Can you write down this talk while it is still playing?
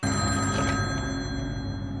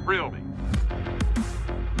Thrill Me.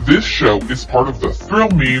 This show is part of the Thrill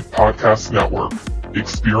Me Podcast Network.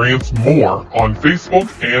 Experience more on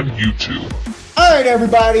Facebook and YouTube. All right,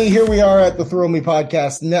 everybody, here we are at the Thrill Me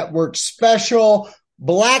Podcast Network special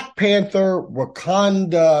Black Panther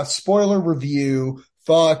Wakanda spoiler review,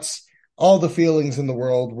 thoughts, all the feelings in the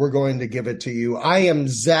world. We're going to give it to you. I am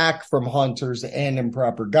Zach from Haunters and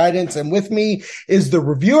Improper Guidance, and with me is the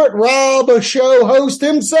Review It Rob show host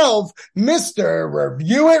himself, Mr.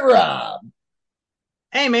 Review It Rob.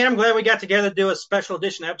 Hey, man, I'm glad we got together to do a special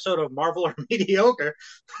edition episode of Marvel or Mediocre.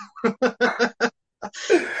 Oh,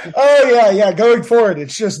 yeah. Going forward,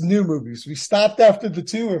 it's just new movies. We stopped after the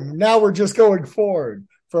two, and now we're just going forward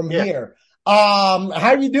from here.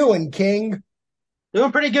 How you doing, King?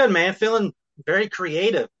 Doing pretty good, man. Feeling very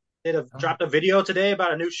creative. Dropped a video today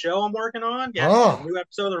about a new show I'm working on. Got a new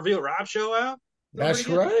episode of the Review It Rob show out. That's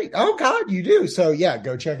right. Oh, God, you do. So, yeah,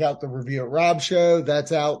 go check out the Review It Rob show.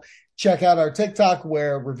 That's out. Check out our TikTok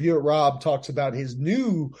where Review It Rob talks about his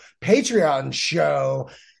new Patreon show,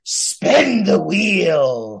 Spin the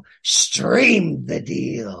Wheel, Stream the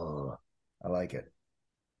Deal. I like it.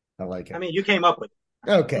 I mean, you came up with it.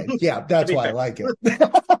 Okay. Yeah, that's why I like it.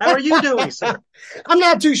 How are you doing, sir? I'm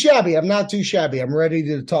not too shabby. I'm ready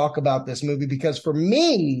to talk about this movie because for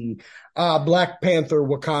me, Black Panther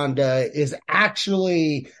Wakanda is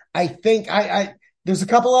actually, I think there's a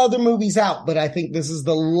couple other movies out, but I think this is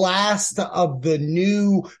the last of the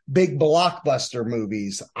new big blockbuster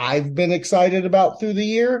movies I've been excited about through the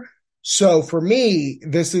year. So for me,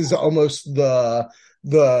 this is almost the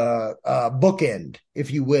bookend, if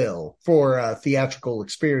you will, for theatrical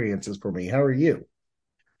experiences for me. How are you?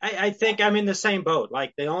 I think I'm in the same boat.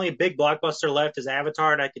 Like, the only big blockbuster left is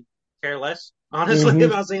Avatar, and I could care less, honestly,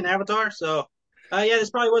 about seeing Avatar. So, this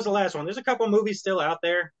probably was the last one. There's a couple movies still out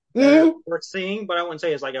there worth seeing, but I wouldn't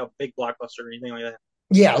say it's like a big blockbuster or anything like that.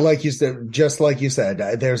 Yeah, like you said, just like you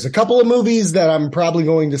said, there's a couple of movies that I'm probably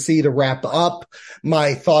going to see to wrap up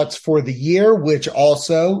my thoughts for the year, which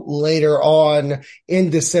also later on in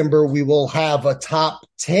December, we will have a top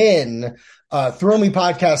 10 Thrill Me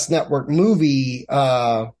Podcast Network movie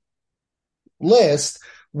list,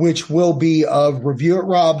 which will be of Review It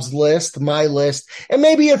Rob's list, my list, and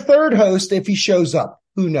maybe a third host if he shows up.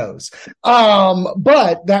 Who knows?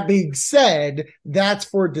 But that being said, that's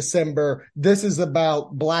for December. This is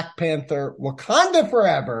about Black Panther Wakanda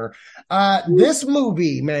Forever. This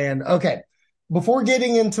movie, man. Okay. Before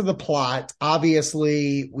getting into the plot,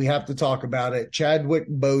 obviously we have to talk about it. Chadwick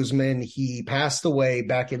Boseman, he passed away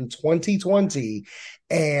back in 2020.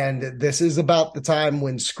 And this is about the time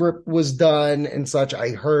when script was done and such. I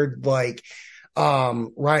heard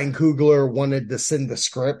Ryan Coogler wanted to send the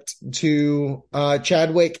script to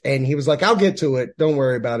Chadwick, and he was like, I'll get to it. Don't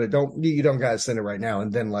worry about it. You don't gotta send it right now.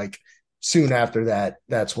 And then soon after that,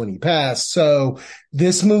 that's when he passed. So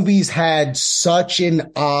this movie's had such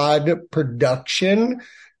an odd production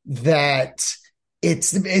that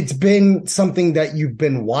it's been something that you've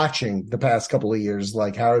been watching the past couple of years.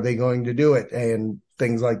 Like, how are they going to do it? And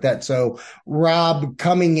things like that. So Rob,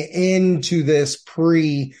 coming into this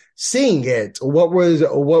seeing it, what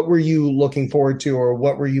were you looking forward to, or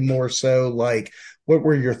what were you more so like, what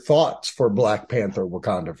were your thoughts for Black Panther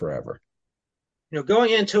Wakanda Forever?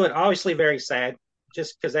 Going into it, obviously very sad,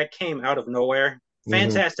 just because that came out of nowhere.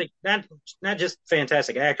 Fantastic, not just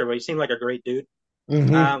fantastic actor, but he seemed like a great dude.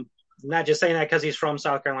 Not just saying that because he's from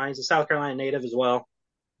South Carolina. He's a South Carolina native as well.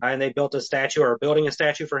 And they built a statue, or building a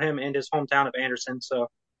statue for him in his hometown of Anderson. So,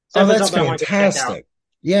 that's fantastic.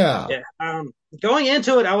 Yeah. Going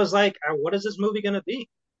into it, I was like, what is this movie going to be?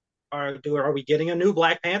 Are we getting a new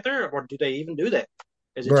Black Panther, or do they even do that?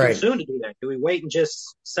 Is it too soon to do that? Do we wait and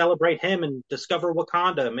just celebrate him and discover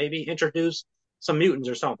Wakanda? Maybe introduce some mutants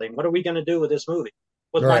or something? What are we going to do with this movie?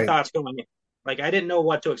 What's my thoughts going in? Like, I didn't know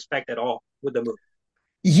what to expect at all with the movie.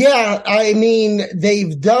 Yeah, I mean,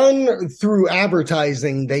 they've done through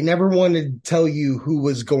advertising, they never wanted to tell you who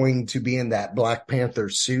was going to be in that Black Panther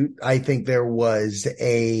suit. I think there was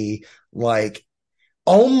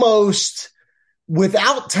almost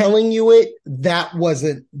without telling you it, that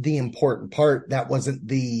wasn't the important part. That wasn't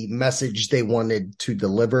the message they wanted to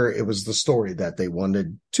deliver. It was the story that they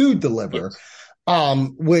wanted to deliver,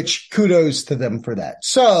 which kudos to them for that.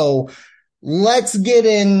 So, let's get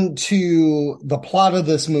into the plot of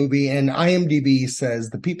this movie. And IMDb says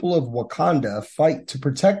the people of Wakanda fight to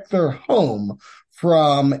protect their home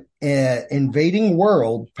from invading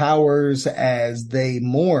world powers as they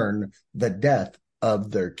mourn the death of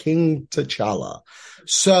their King T'Challa.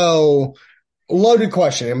 So, loaded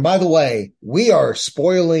question. And by the way, we are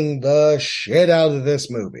spoiling the shit out of this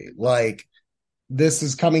movie. This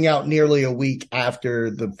is coming out nearly a week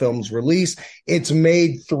after the film's release. It's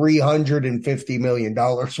made $350 million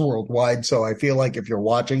worldwide. So I feel like if you're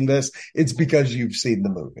watching this, it's because you've seen the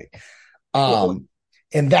movie.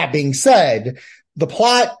 And that being said, the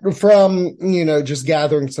plot from, just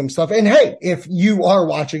gathering some stuff. And hey, if you are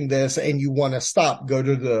watching this and you want to stop, go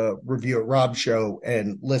to the Review It Rob show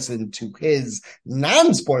and listen to his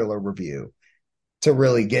non-spoiler review to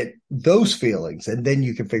really get those feelings. And then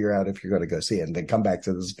you can figure out if you're going to go see it and then come back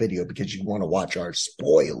to this video because you want to watch our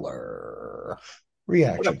spoiler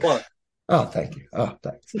reaction. Oh, thank you. Oh,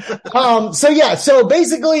 thanks. So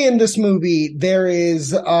basically in this movie, there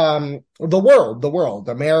is, the world,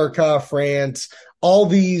 America, France, all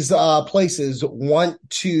these, places want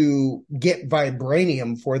to get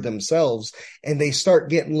vibranium for themselves, and they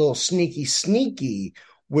start getting a little sneaky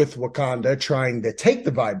with Wakanda trying to take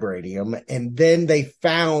the vibranium. And then they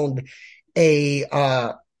found a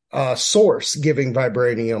source giving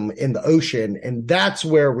vibranium in the ocean. And that's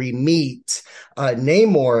where we meet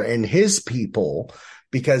Namor and his people,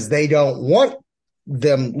 because they don't want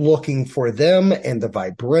them looking for them and the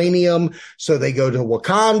vibranium. So they go to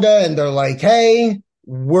Wakanda and they're like, hey,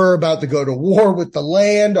 we're about to go to war with the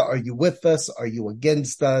land. Are you with us? Are you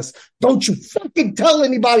against us? Don't you fucking tell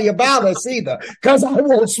anybody about us either, because I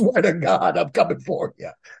will swear to God, I'm coming for you.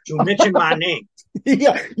 You mention my name.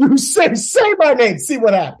 Yeah, you say my name, see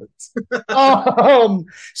what happens.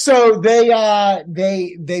 So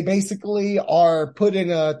they basically are put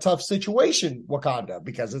in a tough situation, Wakanda,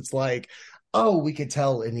 because it's like, oh, we could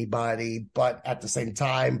tell anybody, but at the same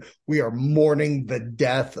time, we are mourning the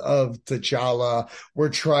death of T'Challa. We're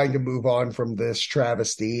trying to move on from this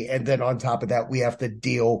travesty. And then on top of that, we have to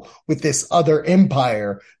deal with this other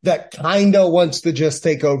empire that kind of wants to just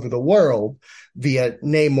take over the world via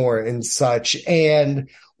Namor and such. And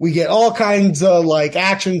we get all kinds of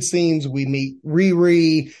action scenes. We meet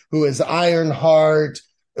Riri, who is Ironheart,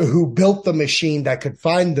 who built the machine that could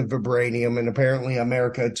find the vibranium. And apparently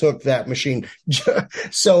America took that machine.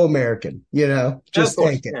 So American, just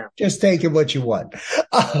take it. Just take it what you want.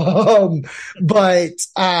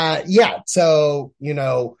 So,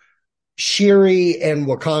 Shuri and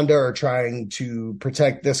Wakanda are trying to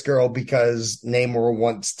protect this girl because Namor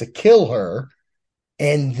wants to kill her.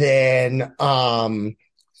 And then,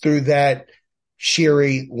 through that,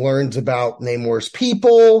 Shuri learns about Namor's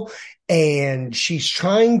people, and she's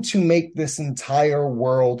trying to make this entire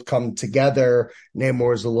world come together.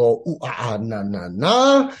 Namor's a little,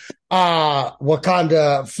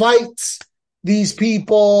 Wakanda fights these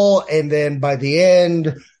people, and then by the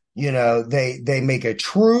end, they make a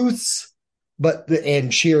truce,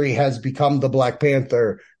 and Shuri has become the Black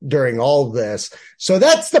Panther during all of this. So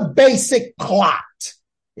that's the basic plot.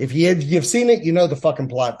 If you've seen it, you know the fucking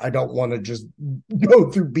plot. I don't want to just go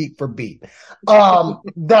through beat for beat.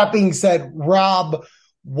 That being said, Rob,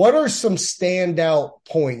 what are some standout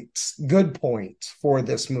points, good points for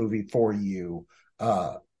this movie for you,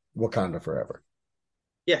 Wakanda Forever?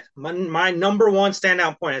 Yeah, my number one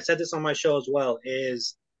standout point, I said this on my show as well,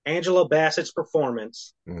 is Angela Bassett's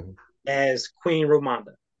performance as Queen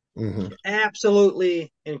Ramonda.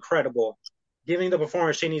 Absolutely incredible. Giving the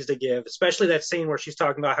performance she needs to give, especially that scene where she's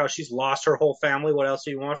talking about how she's lost her whole family. What else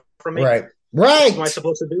do you want from me? Right. What am I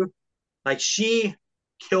supposed to do? She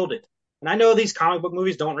killed it. And I know these comic book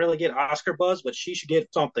movies don't really get Oscar buzz, but she should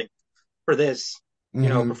get something for this,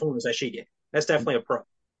 performance that she gave. That's definitely a pro.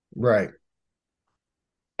 Right.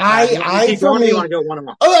 You want to go one on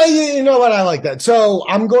one? Oh, you know what? I like that. So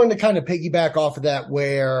I'm going to kind of piggyback off of that,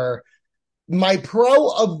 where my pro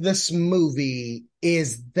of this movie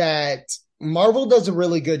is that Marvel does a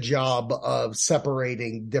really good job of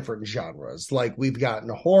separating different genres. We've gotten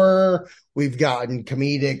horror, we've gotten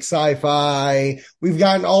comedic sci-fi, we've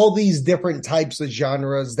gotten all these different types of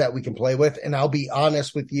genres that we can play with. And I'll be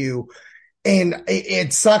honest with you, and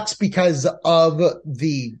it sucks because of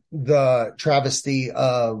the travesty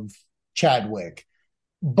of Chadwick,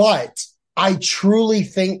 but I truly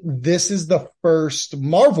think this is the first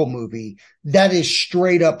Marvel movie that is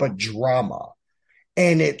straight up a drama.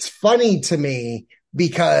 And it's funny to me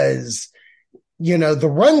because, the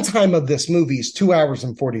runtime of this movie is 2 hours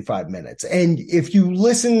and 45 minutes. And if you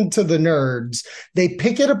listen to the nerds, they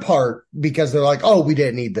pick it apart because they're like, oh, we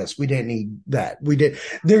didn't need this. We didn't need that.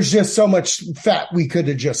 There's just so much fat we could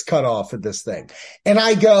have just cut off of this thing. And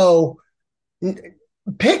I go,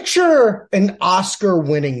 picture an Oscar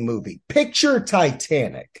winning movie. Picture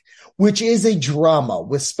Titanic, which is a drama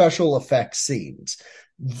with special effects scenes.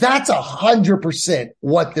 That's 100%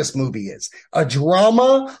 what this movie is. A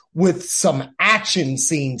drama with some action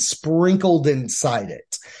scenes sprinkled inside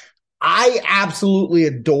it. I absolutely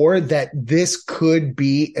adore that this could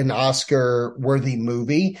be an Oscar worthy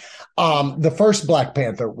movie. The first Black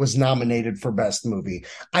Panther was nominated for best movie.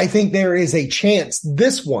 I think there is a chance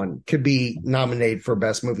this one could be nominated for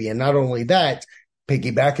best movie. And not only that,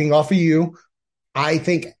 piggybacking off of you, I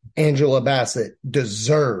think Angela Bassett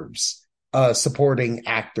deserves a supporting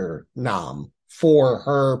actor nom for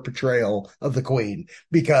her portrayal of the Queen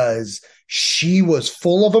because she was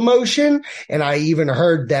full of emotion. And I even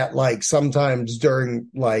heard that like sometimes during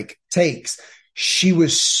like takes, she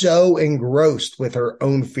was so engrossed with her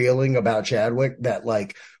own feeling about Chadwick that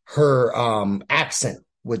like her accent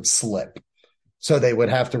would slip. So they would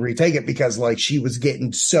have to retake it because like she was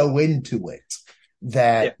getting so into it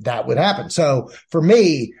that that would happen. So for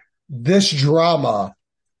me, this drama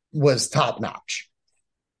was top notch.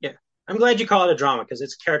 Yeah. I'm glad you call it a drama because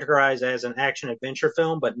it's characterized as an action adventure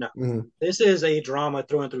film, but no, this is a drama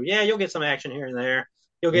through and through. Yeah, you'll get some action here and there.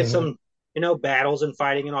 You'll get some, battles and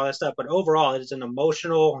fighting and all that stuff. But overall, it is an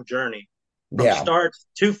emotional journey from start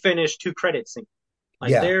to finish to credit scene.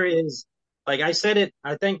 Like there is, like I said it,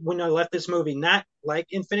 I think when I left this movie, not like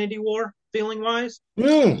Infinity War feeling wise,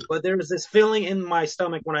 but there was this feeling in my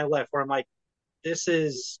stomach when I left where I'm like, this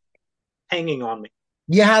is hanging on me.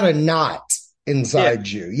 You had a knot inside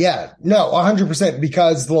you. Yeah, no, 100%.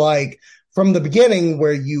 Because like from the beginning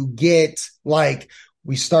where you get like,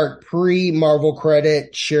 we start pre-Marvel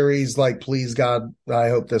credit, Shuri's like, please God, I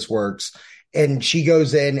hope this works. And she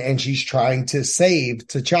goes in and she's trying to save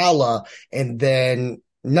T'Challa. And then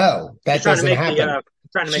no, that doesn't happen.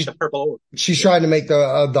 Trying to make the purple orb. She's trying to make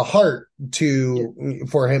the heart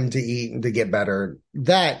for him to eat and to get better.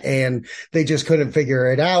 That, and they just couldn't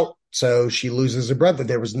figure it out. So she loses her brother.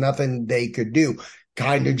 There was nothing they could do.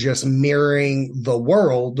 Kind of just mirroring the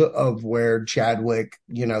world of where Chadwick,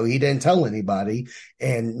 he didn't tell anybody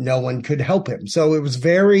and no one could help him. So it's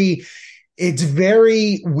very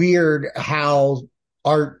weird how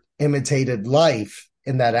art imitated life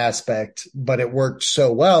in that aspect, but it worked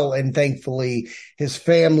so well. And thankfully his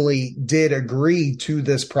family did agree to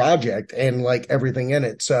this project and like everything in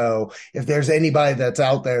it. So if there's anybody that's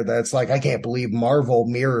out there that's like, I can't believe Marvel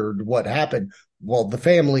mirrored what happened. Well, the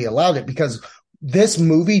family allowed it because this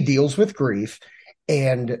movie deals with grief.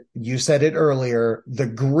 And you said it earlier, the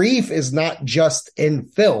grief is not just in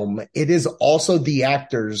film. It is also the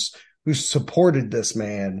actors who supported this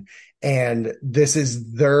man. And this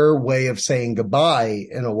is their way of saying goodbye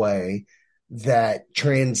in a way that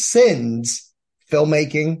transcends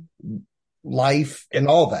filmmaking, life, and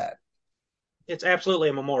all that. It's absolutely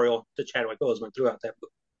a memorial to Chadwick Boseman throughout that book.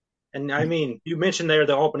 And I mean, you mentioned there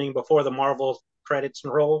the opening before the Marvel credits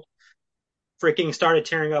rolled. Freaking started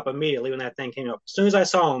tearing up immediately when that thing came up. As soon as I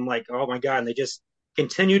saw him, like, oh my God, and they just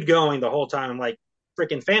continued going the whole time. I'm like,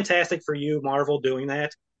 freaking fantastic for you, Marvel, doing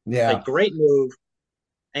that. Yeah. Like, great move.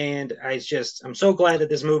 And I'm so glad that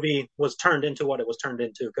this movie was turned into what it was turned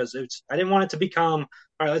into because I didn't want it to become,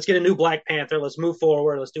 all right, let's get a new Black Panther. Let's move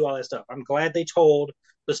forward. Let's do all that stuff. I'm glad they told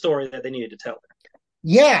the story that they needed to tell.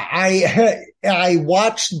 Yeah, I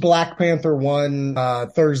watched Black Panther 1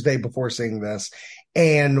 Thursday before seeing this.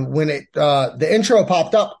 And when the intro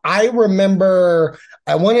popped up, I remember,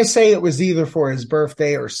 I want to say it was either for his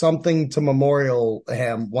birthday or something to memorial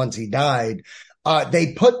him once he died.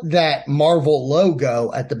 They put that Marvel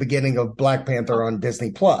logo at the beginning of Black Panther on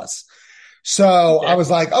Disney Plus. So I was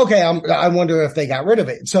like, okay, I wonder if they got rid of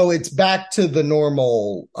it. So it's back to the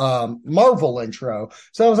normal, Marvel intro.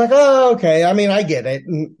 So I was like, oh, okay. I mean, I get it.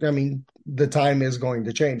 I mean, the time is going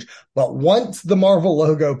to change. But once the Marvel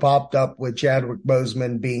logo popped up with Chadwick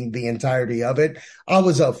Boseman being the entirety of it, I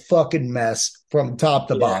was a fucking mess from top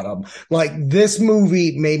to bottom. Like this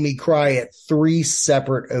movie made me cry at 3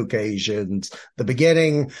 separate occasions. The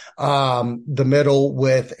beginning, the middle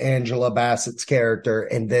with Angela Bassett's character,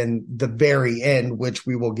 and then the very end, which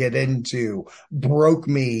we will get into, broke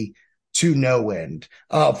me to no end,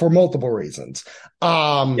 for multiple reasons.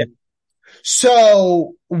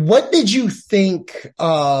 So what did you think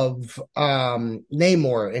of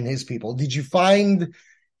Namor and his people? Did you find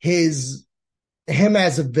him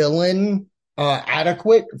as a villain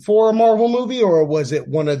adequate for a Marvel movie, or was it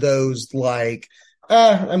one of those like,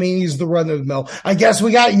 I mean, he's the run of the mill. I guess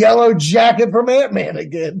we got Yellow Jacket from Ant-Man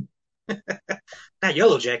again. Not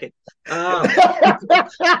Yellow Jacket.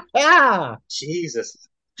 Jesus.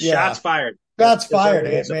 Shots fired. Shots fired,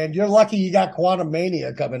 Ant-Man. You're lucky you got Quantum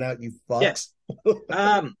Mania coming out, you fucks.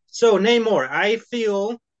 So Namor, I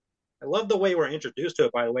love the way we're introduced to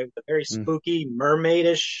it, by the way, with the very spooky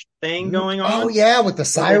mermaidish thing going on. Oh, yeah, with the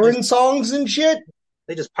siren songs and shit.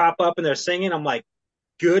 They just pop up and they're singing. I'm like,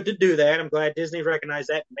 good to do that. I'm glad Disney recognized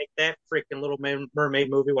that and make that freaking Little Mermaid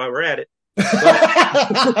movie while we're at it.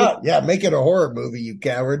 Yeah, make it a horror movie, you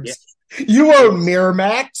cowards. Yeah. You own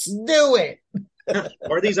Miramax. Do it.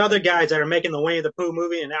 Or these other guys that are making the Winnie the Pooh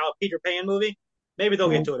movie and now a Peter Pan movie. Maybe they'll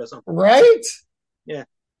get to it at some point. Right? Yeah.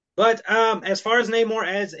 But as far as Namor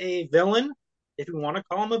as a villain, if you want to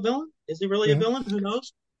call him a villain, is he really a villain? Who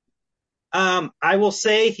knows? I will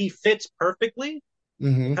say he fits perfectly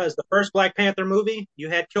because the first Black Panther movie, you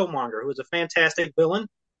had Killmonger, who was a fantastic villain,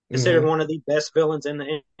 considered one of the best villains in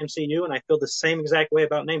the MCU, and I feel the same exact way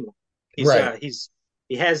about Namor.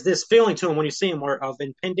 He has this feeling to him when you see him of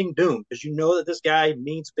impending doom because you know that this guy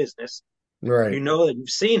means business. Right. You know that you've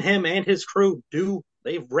seen him and his crew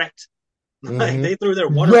they've wrecked. Like, they threw their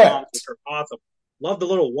water bombs, which are awesome. Love the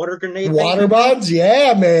little water grenade. Water bombs?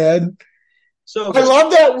 Yeah, man. So I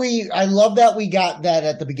love that we got that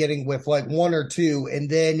at the beginning with like one or two, and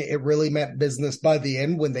then it really meant business by the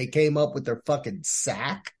end when they came up with their fucking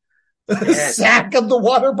sack. Sack of the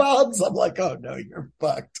water bombs. I'm like, oh no, you're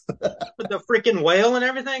fucked. With the freaking whale and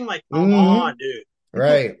everything, like, come on, dude.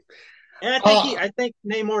 Right. And I think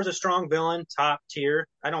Namor's a strong villain, top tier.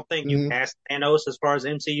 I don't think you pass Thanos as far as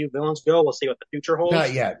MCU villains go. We'll see what the future holds.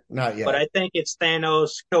 Not yet. But I think it's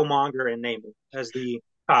Thanos, Killmonger, and Namor as the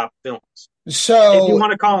top villains. So if you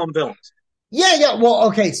want to call them villains. Yeah. Well,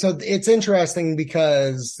 okay. So it's interesting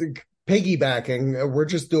because piggybacking, we're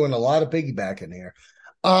just doing a lot of piggybacking here.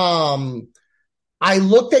 I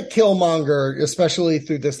looked at Killmonger, especially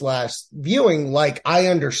through this last viewing, like I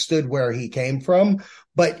understood where he came from,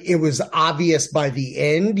 but it was obvious by the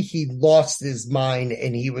end he lost his mind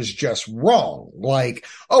and he was just wrong. Like,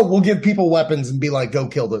 oh, we'll give people weapons and be like, go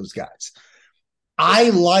kill those guys.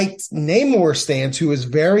 I liked Namor's stance, who is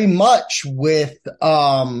very much with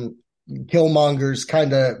Killmonger's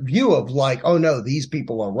kind of view of like, oh no, these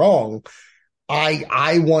people are wrong.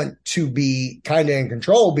 I want to be kind of in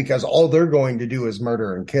control because all they're going to do is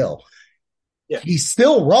murder and kill. Yeah. He's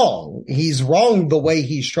still wrong. He's wrong the way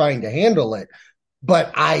he's trying to handle it.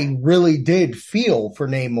 But I really did feel for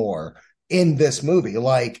Namor in this movie,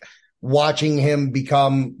 like watching him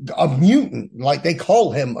become a mutant, like they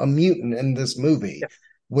call him a mutant in this movie,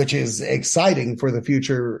 which is exciting for the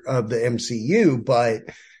future of the MCU. But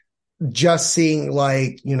just seeing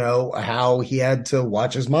like, you know, how he had to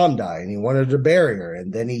watch his mom die and he wanted to bury her.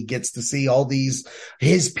 And then he gets to see all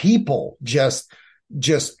his people just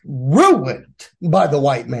ruined by the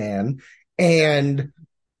white man. And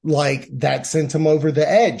like that sent him over the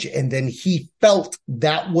edge. And then he felt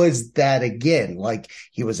that was that again. Like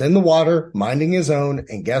he was in the water, minding his own.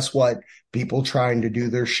 And guess what? People trying to do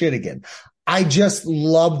their shit again. I just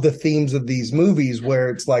love the themes of these movies where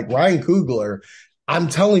it's like Ryan Coogler, I'm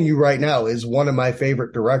telling you right now, is one of my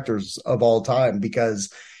favorite directors of all time because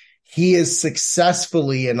he is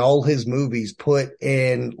successfully in all his movies put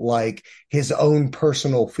in like his own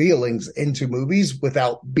personal feelings into movies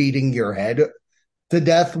without beating your head to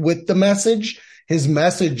death with the message. His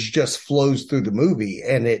message just flows through the movie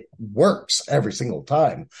and it works every single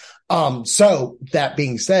time. So that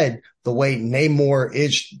being said, the way Namor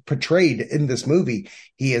is portrayed in this movie,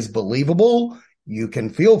 he is believable. You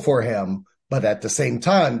can feel for him. But at the same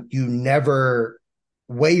time, you never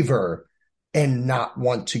waver and not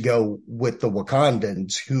want to go with the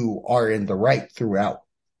Wakandans who are in the right throughout.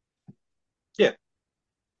 Yeah.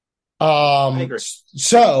 I agree.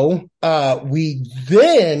 So we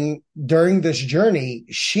then, during this journey,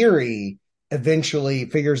 Shuri eventually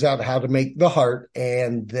figures out how to make the heart,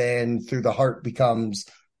 and then through the heart becomes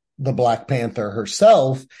the Black Panther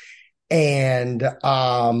herself. And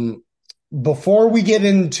before we get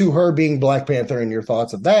into her being Black Panther and your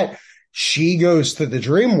thoughts of that, she goes to the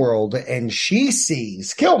dream world and she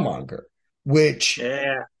sees Killmonger, which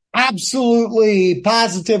absolutely,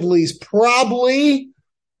 positively is probably,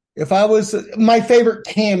 if I was my favorite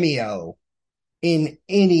cameo in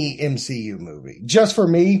any MCU movie, just for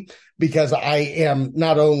me, because I am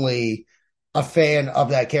not only a fan of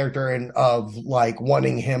that character and of like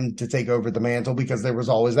wanting him to take over the mantle, because there was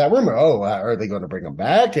always that rumor. Oh, are they going to bring him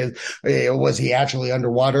back? Was he actually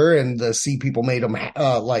underwater and the sea people made him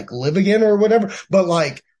like live again or whatever? But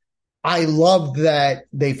like, I love that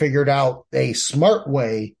they figured out a smart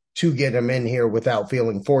way to get him in here without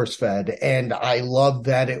feeling force fed. And I love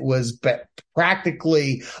that it was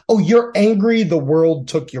practically, oh, you're angry. The world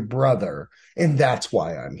took your brother and that's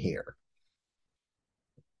why I'm here.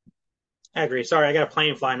 I agree. Sorry, I got a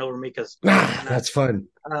plane flying over me because that's fun.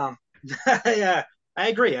 Yeah, I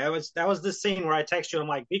agree. That was the scene where I text you. I'm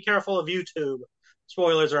like, be careful of YouTube.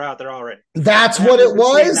 Spoilers are out there already. That's what it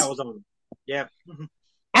was. That was on. Yeah.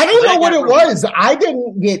 I don't know what it was. I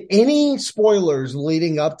didn't get any spoilers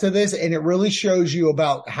leading up to this, and it really shows you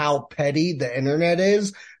about how petty the internet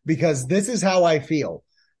is, because this is how I feel.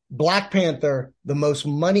 Black Panther, the most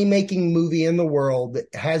money-making movie in the world,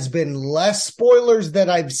 has been less spoilers that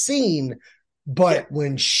I've seen, but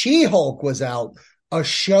when She-Hulk was out, a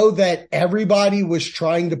show that everybody was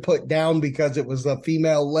trying to put down because it was a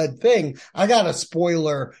female-led thing, I got a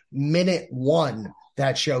spoiler minute one.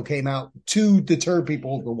 That show came out to deter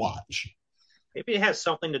people to watch. Maybe it has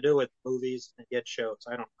something to do with movies and yet shows.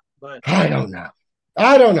 I don't know. But I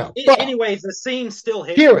don't know. But anyways, the scene still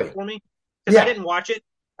hit for me because I didn't watch it.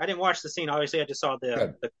 I didn't watch the scene. Obviously, I just saw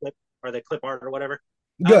the clip or the clip art or whatever.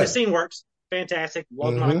 The scene works. Fantastic.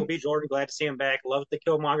 Love Michael B. Jordan. Glad to see him back. Love the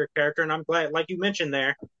Killmonger character. And I'm glad, like you mentioned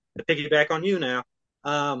there, to piggyback on you now,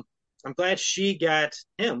 I'm glad she got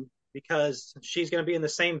him because she's going to be in the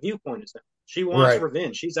same viewpoint as him. She wants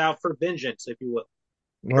revenge. She's out for vengeance, if you will.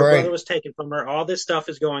 Her brother was taken from her. All this stuff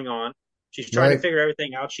is going on. She's trying to figure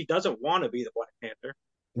everything out. She doesn't want to be the Black Panther.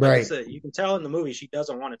 Like you can tell in the movie she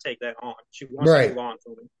doesn't want to take that on. She wants to move on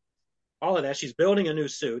from it. All of that. She's building a new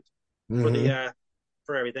suit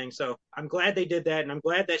for everything. So I'm glad they did that, and I'm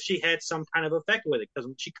glad that she had some kind of effect with it, because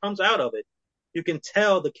when she comes out of it, you can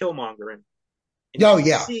tell the Killmonger in it.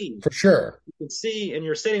 For sure. You can see, and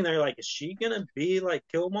you're sitting there like, is she going to be like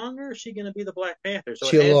Killmonger, or is she going to be the Black Panther? So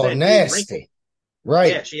she's a little nasty.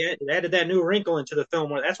 Right. Yeah, she added that new wrinkle into the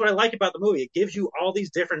film. That's what I like about the movie. It gives you all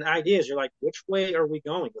these different ideas. You're like, which way are we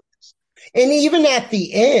going with this? And even at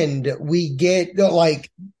the end, we get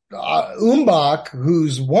like Umbach,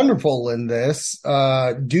 who's wonderful in this.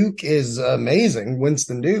 Duke is amazing.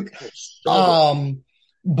 Winston Duke.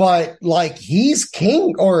 But like he's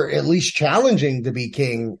king, or at least challenging to be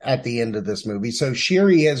king at the end of this movie. So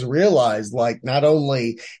Shuri has realized, like, not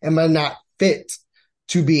only am I not fit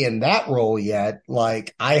to be in that role yet,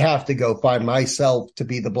 like I have to go find myself to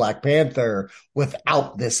be the Black Panther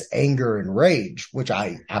without this anger and rage, which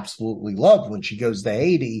I absolutely love when she goes to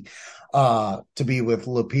Haiti to be with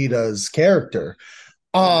Lupita's character.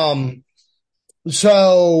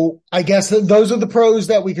 So I guess those are the pros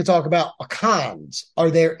that we could talk about. Cons. Are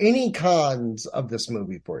there any cons of this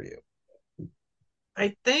movie for you?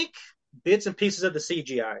 I think bits and pieces of the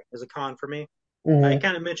CGI is a con for me. I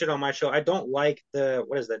kind of mentioned on my show, I don't like the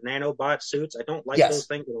nanobot suits. I don't like those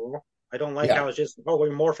things at all. I don't like how it's just, we're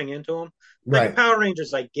morphing into them. Like in Power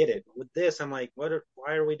Rangers, I get it. With this, I'm like, why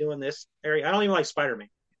are we doing this area? I don't even like Spider-Man,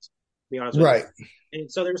 to be honest with you.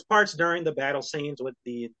 And so there's parts during the battle scenes with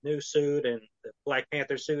the new suit and the Black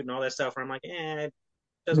Panther suit and all that stuff where I'm like, it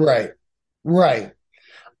doesn't work. Right.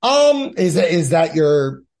 Is that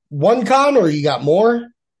your one con, or you got more?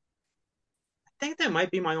 I think that might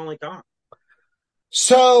be my only con.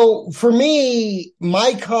 So for me,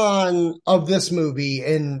 my con of this movie,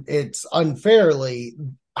 and it's unfairly,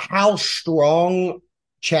 how strong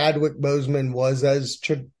Chadwick Boseman was as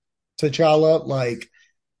T'Challa. Like,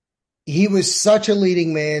 he was such a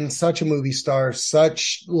leading man, such a movie star,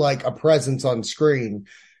 such like a presence on screen.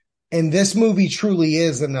 And this movie truly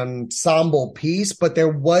is an ensemble piece, but there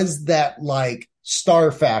was that like star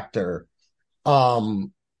factor,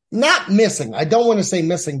 not missing. I don't want to say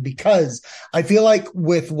missing, because I feel like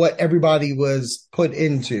with what everybody was put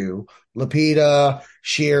into, Lupita,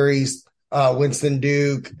 Shuri's, Winston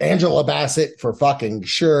Duke, Angela Bassett for fucking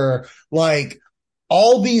sure, like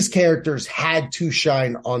all these characters had to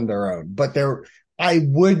shine on their own. But I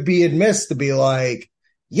would be amiss to be like,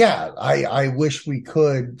 I wish we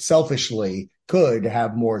selfishly could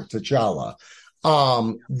have more T'Challa.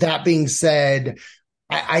 That being said,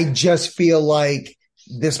 I just feel like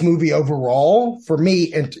this movie overall, for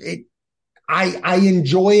me, I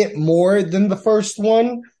enjoy it more than the first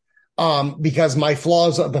one, because my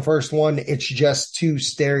flaws of the first one, it's just too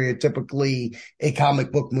stereotypically a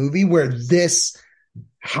comic book movie, where this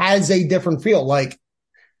has a different feel. Like,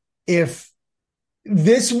 if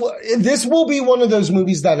this will be one of those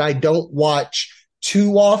movies that I don't watch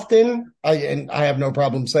too often, and I have no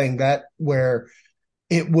problem saying that, where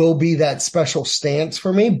it will be that special stance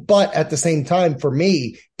for me. But at the same time, for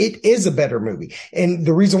me, it is a better movie. And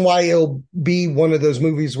the reason why it'll be one of those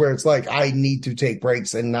movies where it's like, I need to take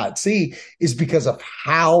breaks and not see, is because of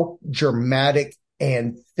how dramatic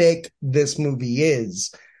and thick this movie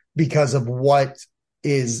is, because of what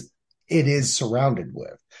it is surrounded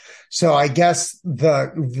with. So I guess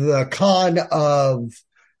the con of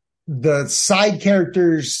the side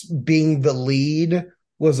characters being the lead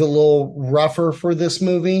was a little rougher for this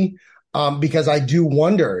movie, because I do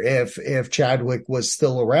wonder if Chadwick was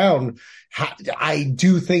still around. I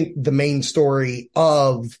do think the main story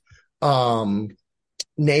of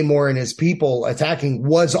Namor and his people attacking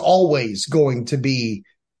was always going to be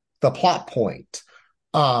the plot point.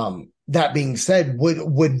 That being said,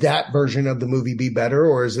 would that version of the movie be better,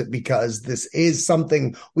 or is it because this is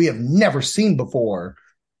something we have never seen before?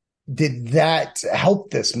 Did that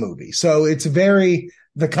help this movie? So it's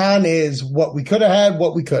the con is what we could have had,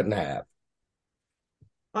 what we couldn't have.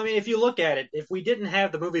 I mean, if you look at it, if we didn't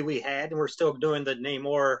have the movie we had and we're still doing the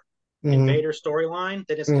Namor Invader storyline,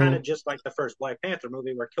 then it's kind of just like the first Black Panther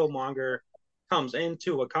movie where Killmonger comes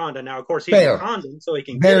into Wakanda. Now, of course, he's Wakandan, so he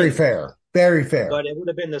can very fair. But it would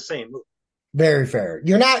have been the same movie. Very fair.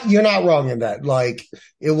 You're not wrong in that. Like,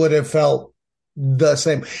 it would have felt the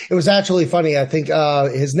same. It was actually funny. I think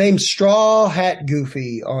his name's Straw Hat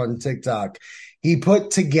Goofy on TikTok. He put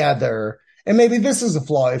together, and maybe this is a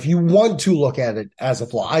flaw if you want to look at it as a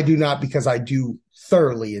flaw. I do not, because I do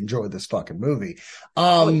thoroughly enjoy this fucking movie.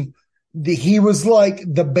 He was like,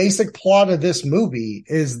 the basic plot of this movie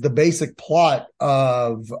is the basic plot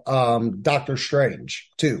of Doctor Strange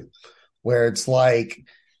 2, where it's like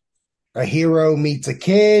a hero meets a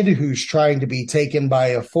kid who's trying to be taken by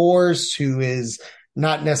a force, who is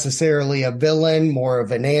not necessarily a villain, more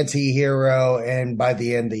of an anti-hero, and by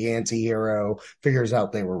the end, the anti-hero figures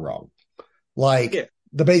out they were wrong. Like,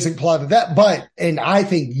 the basic plot of that. But, and I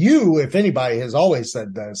think if anybody has always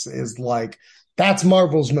said this, is like, that's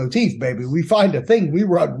Marvel's motif, baby. We find a thing, we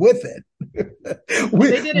run with it.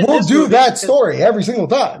 We'll do that story every single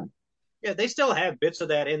time. Yeah, they still have bits of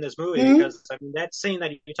that in this movie because, I mean, that scene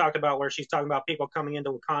that you talked about where she's talking about people coming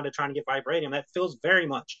into Wakanda trying to get vibranium, that feels very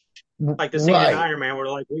much like the scene in Iron Man where,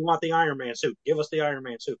 like, we want the Iron Man suit. Give us the Iron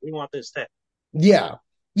Man suit. We want this tech. Yeah.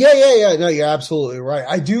 No, you're absolutely right.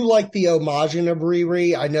 I do like the homaging of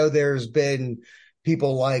Riri. I know there's been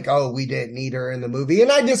people like, oh, we didn't need her in the movie.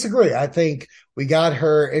 And I disagree. I think we got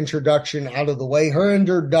her introduction out of the way. Her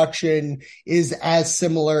introduction is as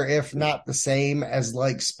similar, if not the same, as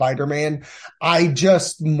like Spider-Man. I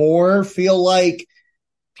just more feel like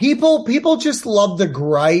people just love the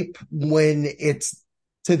gripe when it's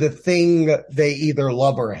to the thing they either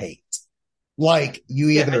love or hate. Like, you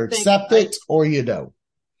either accept it or you don't.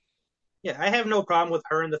 Yeah, I have no problem with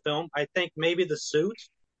her in the film. I think maybe the suit.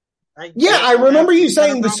 I remember you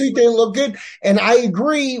saying the suit didn't look good. And I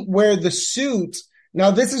agree where the suit,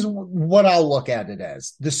 now this is what I'll look at it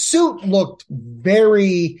as. The suit looked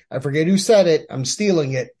very, I forget who said it, I'm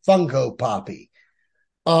stealing it, Funko Poppy.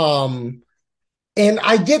 And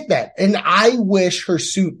I get that. And I wish her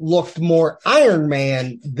suit looked more Iron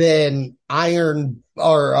Man than Hulkbuster,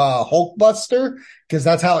 because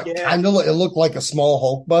that's how it kind of it looked like a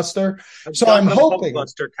small Hulkbuster. So I'm hoping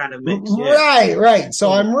Hulkbuster kind of mix. Right.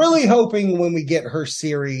 So I'm really hoping when we get her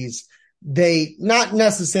series, they not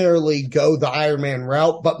necessarily go the Iron Man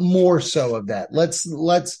route, but more so of that. Let's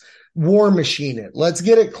War Machine it. Let's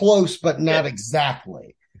get it close, but not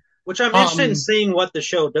exactly. Which I'm interested in seeing what the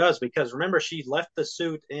show does, because remember, she left the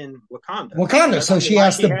suit in Wakanda. So she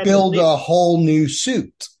has to build a whole new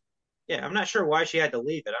suit. Yeah, I'm not sure why she had to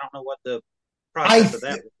leave it. I don't know what the process of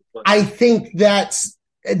that was. I think that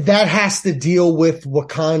has to deal with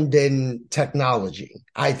Wakandan technology.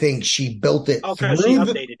 I think she built it. Okay, she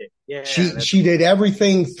updated it. Yeah, she did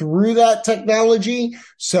everything through that technology.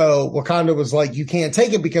 So Wakanda was like, you can't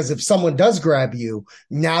take it, because if someone does grab you,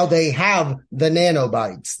 now they have the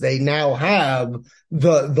nanobites. They now have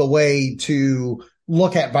the way to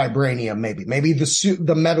look at vibranium. Maybe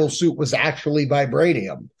the metal suit was actually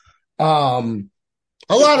vibranium. A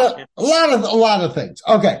lot of things.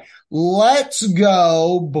 Okay. Let's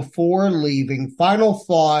go before leaving. Final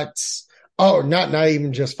thoughts. Oh, not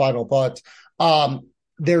even just final thoughts.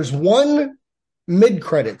 There's one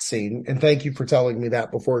mid-credit scene, and thank you for telling me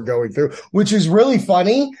that before going through, which is really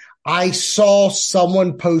funny. I saw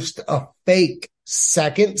someone post a fake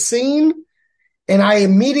second scene, and I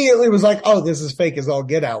immediately was like, oh, this is fake as all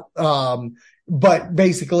get out. But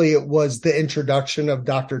basically it was the introduction of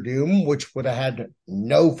Dr. Doom, which would have had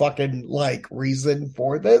no fucking like reason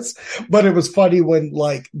for this. But it was funny when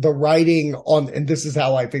like the writing on, and this is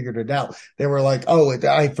how I figured it out. They were like, oh,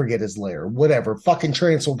 I forget his lair, whatever, fucking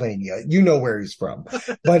Transylvania. You know where he's from,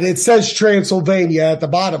 but it says Transylvania at the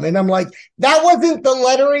bottom. And I'm like, that wasn't the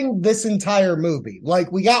lettering this entire movie. Like,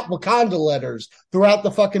 we got Wakanda letters throughout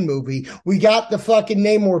the fucking movie. We got the fucking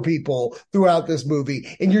Namor people throughout this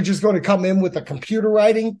movie. And you're just going to come in with a computer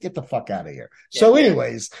writing? Get the fuck out of here. Yeah, so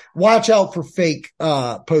anyways, watch out for fake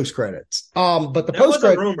post credits. But the post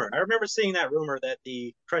credits rumor. I remember seeing that rumor that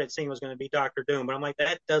the credit scene was going to be Doctor Doom, but I'm like,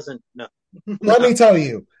 that doesn't no. Let me tell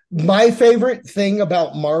you, my favorite thing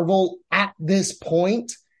about Marvel at this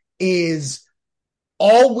point is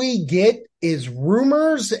all we get is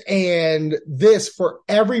rumors and this for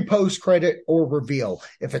every post credit or reveal.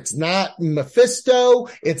 If it's not Mephisto,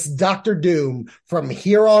 it's Doctor Doom from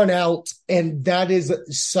here on out. And that is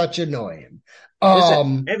such annoying.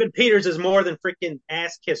 Listen, Evan Peters is more than freaking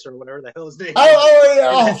ass kisser or whatever the hell his name is.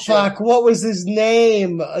 Oh, fuck. What was his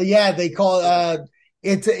name? Yeah, they call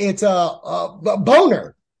it's a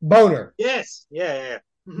Boner. Yes. Yeah.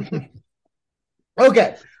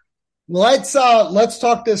 Okay. Let's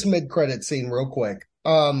talk this mid-credit scene real quick.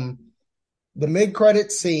 The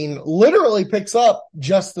mid-credit scene literally picks up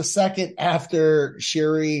just the second after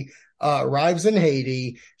Shuri arrives in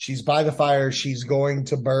Haiti. She's by the fire. She's going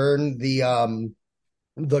to burn the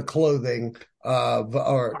clothing of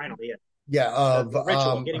her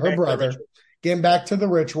brother. Getting back to the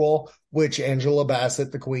ritual, which Angela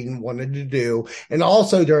Bassett, the queen, wanted to do. And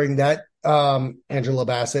also during that, Angela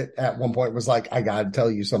Bassett at one point was like, I got to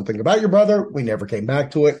tell you something about your brother. We never came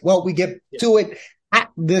back to it. Well, we get to it at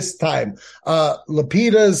this time.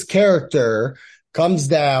 Lupita's character comes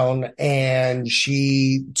down and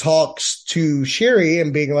she talks to Shuri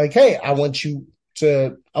and being like, hey, I want to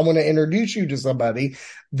introduce you to somebody.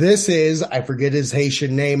 This is, I forget his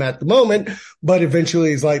Haitian name at the moment, but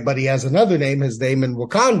eventually he's like, but he has another name, his name in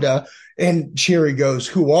Wakanda. And Shuri goes,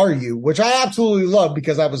 who are you? Which I absolutely love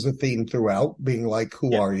because that was the theme throughout, being like,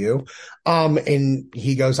 who are you? And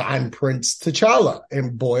he goes, I'm Prince T'Challa.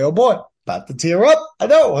 And boy, oh boy, about to tear up. I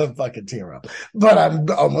know I'm fucking tear up, but I'm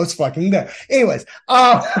almost fucking there. Anyways,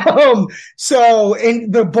 so,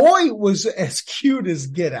 and the boy was as cute as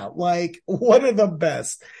get out, like one of the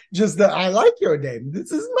best. Just I like your name.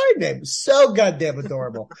 This is my name. So goddamn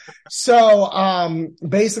adorable. So,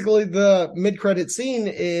 basically the mid-credit scene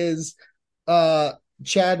is,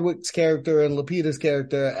 Chadwick's character and Lupita's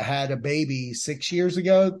character had a baby 6 years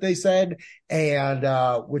ago, they said,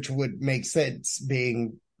 and, which would make sense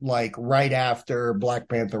being like right after Black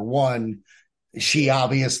Panther 1, she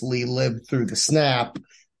obviously lived through the snap.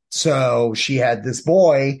 So she had this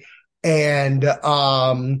boy and,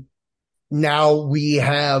 now we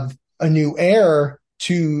have a new heir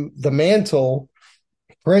to the mantle,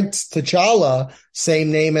 Prince T'Challa,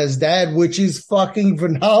 same name as dad, which is fucking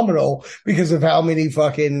phenomenal because of how many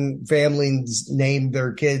fucking families named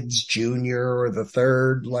their kids Junior or the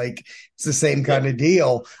third. Like it's the same kind of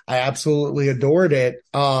deal. I absolutely adored it.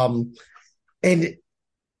 And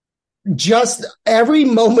just every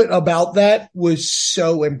moment about that was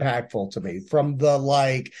so impactful to me from the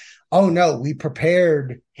like, oh no, we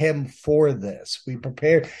prepared him for this. We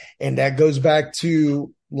prepared. And that goes back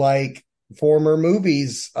to like former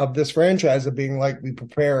movies of this franchise of being like, we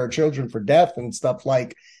prepare our children for death and stuff.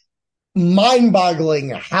 Like mind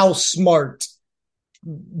boggling how smart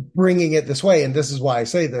bringing it this way. And this is why I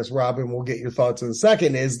say this, Robin, we'll get your thoughts in a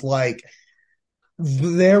second, is like,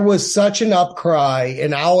 there was such an upcry,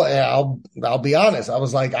 and I'll be honest. I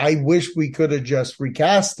was like, I wish we could have just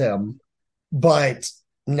recast him, but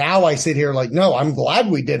now I sit here like, no, I'm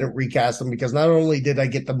glad we didn't recast him because not only did I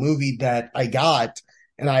get the movie that I got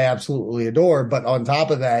and I absolutely adore, but on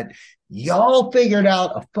top of that, y'all figured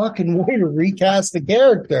out a fucking way to recast the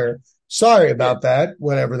character. Sorry about that,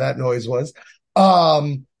 whatever that noise was.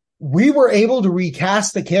 We were able to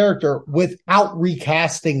recast the character without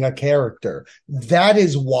recasting a character. That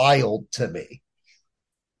is wild to me.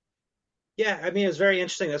 Yeah, I mean, it's very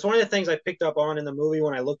interesting. That's one of the things I picked up on in the movie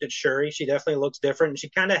when I looked at Shuri. She definitely looks different. And she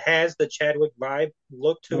kind of has the Chadwick vibe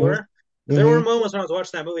look to her. There were moments when I was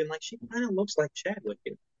watching that movie and like, she kind of looks like Chadwick.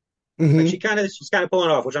 Like she's kind of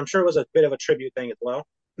pulling it off, which I'm sure was a bit of a tribute thing as well.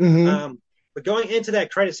 But going into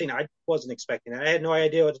that credit scene, I wasn't expecting that. I had no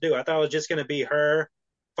idea what to do. I thought it was just going to be her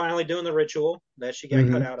finally doing the ritual that she got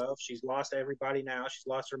cut out of. She's lost everybody now. She's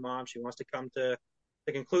lost her mom. She wants to come to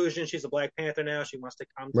the conclusion. She's a Black Panther now. She wants to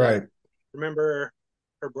come to remember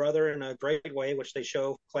her brother in a great way, which they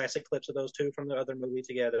show classic clips of those two from the other movie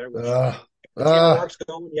together. Which works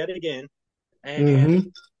going yet again.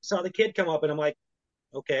 And saw the kid come up, and I'm like,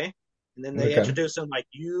 okay. And then they introduce him like,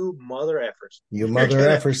 you mother effers. You mother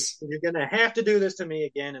effers. You're going to have to do this to me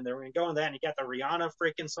again. And they're going to go on that. And you got the Rihanna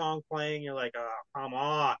freaking song playing. You're like, oh, come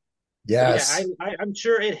on. Yes. Yeah, I'm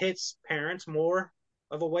sure it hits parents more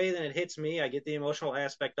of a way than it hits me. I get the emotional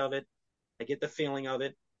aspect of it. I get the feeling of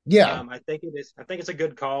it. Yeah. I think it's a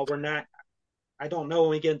good call. I don't know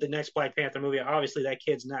when we get into the next Black Panther movie. Obviously, that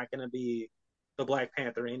kid's not going to be the Black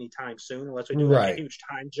Panther anytime soon unless we do like a huge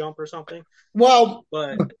time jump or something. Well,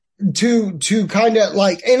 but to kind of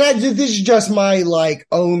like, and this is just my like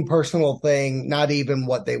own personal thing, not even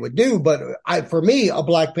what they would do, but for me, a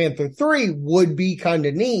Black Panther 3 would be kind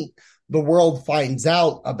of neat. The world finds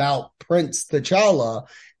out about Prince T'Challa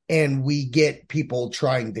and we get people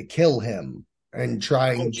trying to kill him and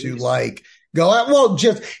trying to like go out. Well,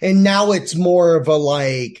 and now it's more of a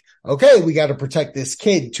like, okay, we got to protect this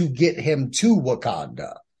kid to get him to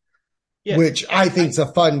Wakanda, which I think is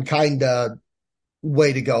a fun kind of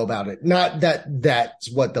way to go about it. Not that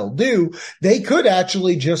that's what they'll do. They could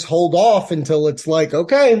actually just hold off until it's like,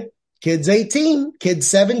 okay, kid's 18, kid's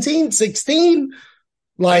 17, 16.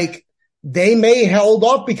 Like, they may hold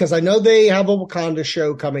off because I know they have a Wakanda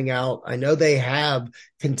show coming out. I know they have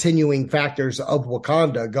continuing factors of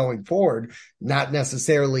Wakanda going forward, not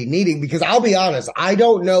necessarily needing, because I'll be honest, I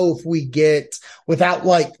don't know if we get, without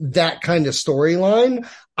like that kind of storyline,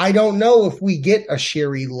 I don't know if we get a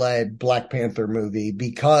Shuri-led Black Panther movie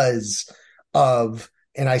because of,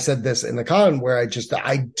 and I said this in the con where I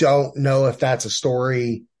don't know if that's a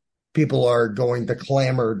story people are going to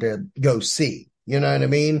clamor to go see. You know what I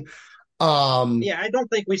mean? I don't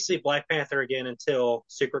think we see Black Panther again until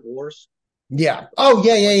Secret Wars. Yeah. Oh,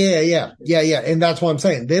 yeah. And that's what I'm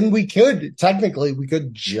saying. Then we could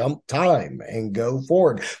jump time and go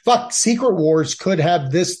forward. Fuck, Secret Wars could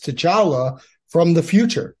have this T'Challa from the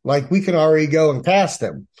future. Like, we can already go and cast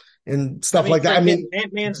him and stuff like that. I mean,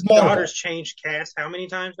 Ant-Man's daughter's changed cast how many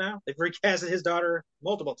times now? They've recasted his daughter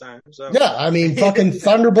multiple times. So. Yeah, I mean, fucking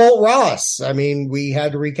Thunderbolt Ross. I mean, we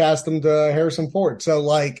had to recast him to Harrison Ford. So,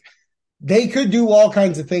 like, they could do all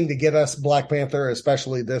kinds of things to get us Black Panther,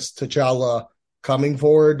 especially this T'Challa coming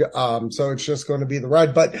forward. So it's just going to be the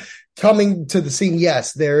ride. But coming to the scene,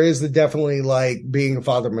 yes, there is definitely, like, being a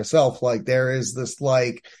father myself, like, there is this,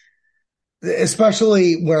 like,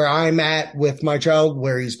 especially where I'm at with my child,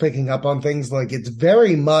 where he's picking up on things, like, it's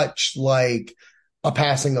very much like a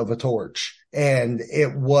passing of a torch. And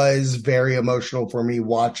it was very emotional for me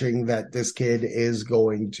watching that this kid is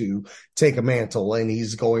going to take a mantle and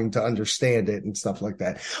he's going to understand it and stuff like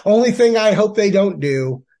that. Only thing I hope they don't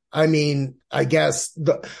do, I mean, I guess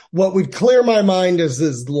what would clear my mind is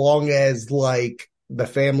as long as, like, the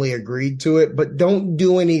family agreed to it, but don't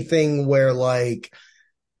do anything where, like,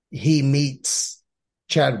 he meets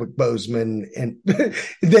Chadwick Boseman and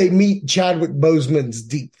they meet Chadwick Boseman's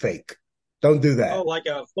deep fake. Don't do that. Oh, like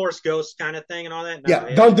a Force Ghost kind of thing and all that?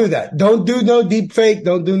 No, don't do that. Don't do no deep fake.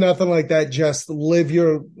 Don't do nothing like that. Just live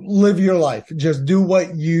your life. Just do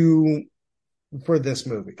what you, for this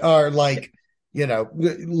movie. Or, like, you know,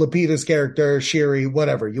 Lupita's character, Shuri,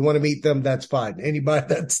 whatever. You want to meet them, that's fine. Anybody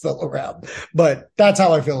that's still around. But that's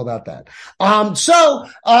how I feel about that. So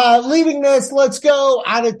leaving this, let's go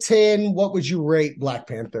out of 10. What would you rate Black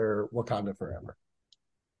Panther Wakanda Forever?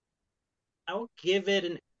 I'll give it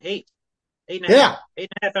an 8. 8.5. Yeah. 8.5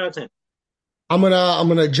 out of 10. I'm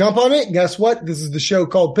gonna jump on it. Guess what? This is the show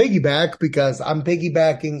called Piggyback because I'm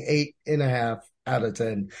piggybacking 8.5 out of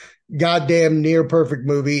 10. Goddamn near perfect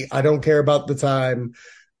movie. I don't care about the time.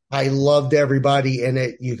 I loved everybody in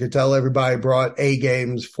it. You could tell everybody brought A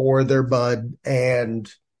games for their bud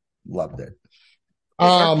and loved it.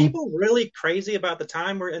 Are people really crazy about the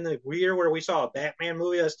time we're in the year where we saw a Batman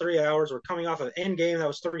movie that's 3 hours? We're coming off of Endgame that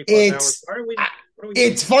was 3+ hours.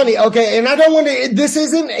 It's funny. Okay. And I don't want to, this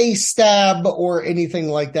isn't a stab or anything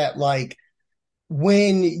like that. Like,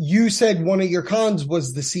 when you said one of your cons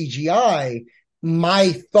was the CGI,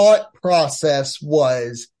 my thought process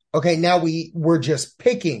was, okay, now we're just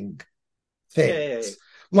picking things. Yeah.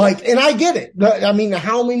 Like, and I get it. I mean,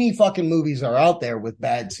 how many fucking movies are out there with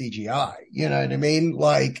bad CGI? You know what I mean?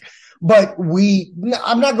 Like, but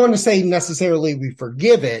I'm not going to say necessarily we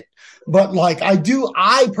forgive it, but, like,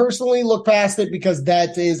 I personally look past it because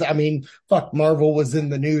that is, I mean, fuck, Marvel was in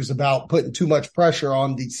the news about putting too much pressure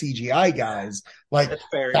on the CGI guys. Like,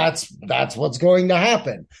 that's what's going to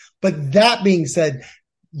happen. But that being said,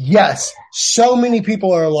 yes, so many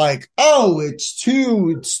people are like, oh, it's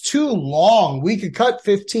too long. We could cut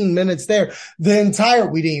 15 minutes there. We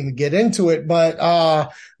didn't even get into it, but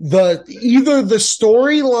either the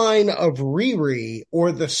storyline of Riri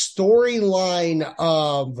or the storyline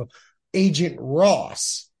of Agent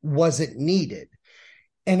Ross wasn't needed.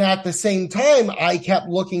 And at the same time, I kept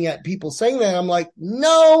looking at people saying that. I'm like,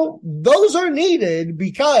 no, those are needed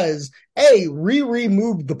because Riri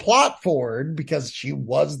moved the plot forward because she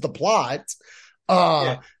was the plot.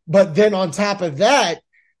 But then on top of that,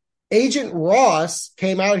 Agent Ross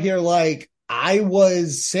came out here like, I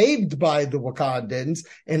was saved by the Wakandans,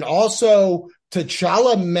 and also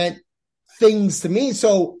T'Challa meant things to me.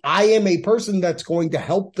 So I am a person that's going to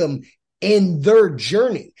help them in their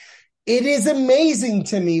journey. It is amazing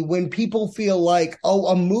to me when people feel like, oh,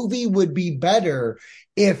 a movie would be better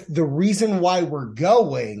if the reason why we're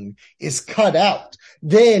going is cut out.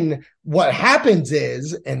 Then what happens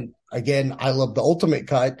is, and Again, I love the Ultimate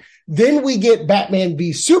Cut. Then we get Batman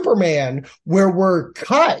v Superman, where we're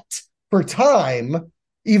cut for time,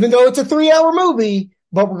 even though it's a 3-hour movie,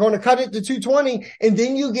 but we're going to cut it to 2:20. And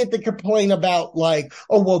then you get the complaint about like,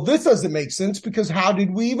 oh, well, this doesn't make sense because how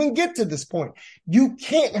did we even get to this point? You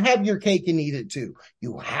can't have your cake and eat it too.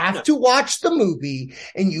 You have to watch the movie,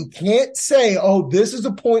 and you can't say, oh, this is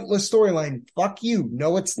a pointless storyline. Fuck you.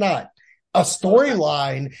 No, it's not. A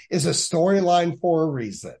storyline is a storyline for a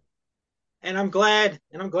reason. And I'm glad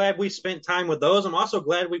we spent time with those. I'm also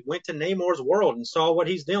glad we went to Namor's world and saw what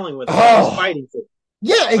he's dealing with, what he's fighting for.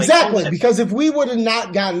 Yeah, exactly. Like, because if we would have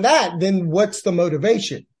not gotten that, then what's the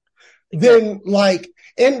motivation? Exactly.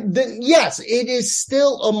 Then yes, it is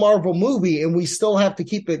still a Marvel movie and we still have to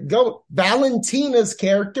keep it going. Valentina's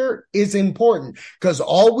character is important because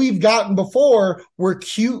all we've gotten before were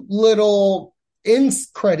cute little end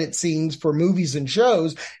credit scenes for movies and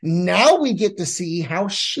shows. Now we get to see how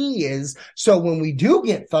she is. So when we do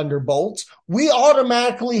get Thunderbolts, we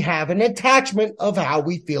automatically have an attachment of how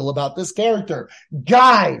we feel about this character.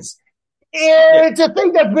 Guys, it's a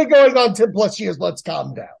thing that's been going on 10 plus years. Let's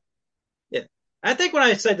calm down. Yeah. I think when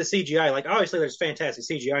I said the CGI, like obviously there's fantastic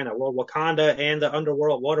CGI in that world, Wakanda and the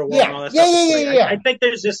underworld, waterworld, and all that stuff. Yeah. I think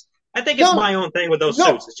there's just, it's my own thing with those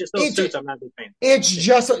suits. It's just those suits I'm not a big fan. It's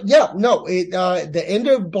just, the end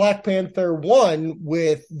of Black Panther 1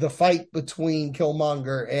 with the fight between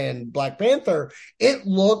Killmonger and Black Panther, it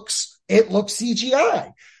looks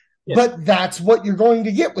CGI. Yeah. But that's what you're going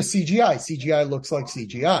to get with CGI. CGI looks like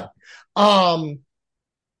CGI. I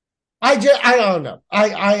don't know.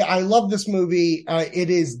 I love this movie. It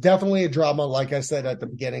is definitely a drama, like I said at the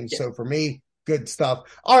beginning. Yeah. So for me, good stuff.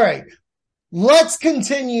 All right. Let's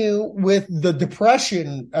continue with the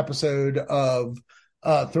depression episode of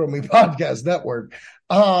Thrill Me Podcast Network.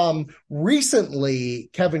 Recently,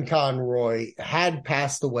 Kevin Conroy had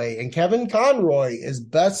passed away, and Kevin Conroy is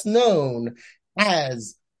best known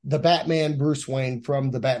as the Batman Bruce Wayne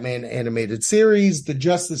from the Batman animated series, the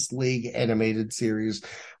Justice League animated series,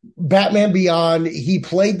 Batman Beyond. He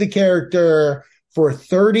played the character for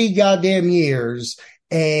 30 goddamn years.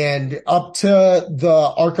 And up to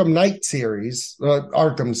the Arkham Knight series,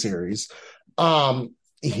 Arkham series,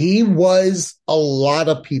 he was a lot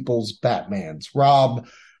of people's Batmans. Rob,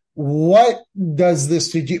 what does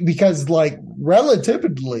this to you? Because like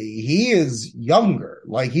relatively, he is younger.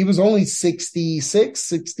 Like he was only 66,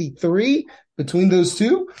 63 between those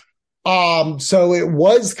two. So it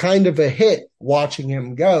was kind of a hit watching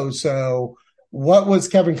him go. So what was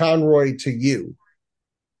Kevin Conroy to you?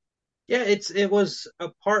 Yeah, it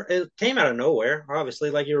came out of nowhere, obviously,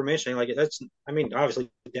 like you were mentioning. Like obviously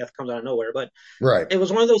death comes out of nowhere, but right. It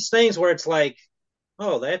was one of those things where it's like,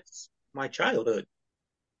 oh, that's my childhood.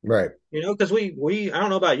 Right. You know, because we I don't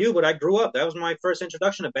know about you, but I grew up. That was my first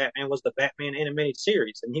introduction to Batman, was the Batman animated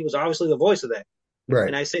series, and he was obviously the voice of that. Right.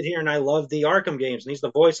 And I sit here and I love the Arkham games, and he's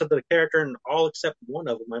the voice of the character in all except one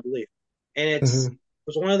of them, I believe. And it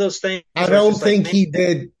was one of those things. I don't think he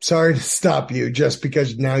did. Sorry to stop you, just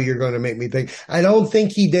because now you're going to make me think. I don't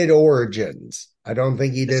think he did Origins. I don't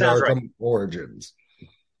think he did Arkham Origins.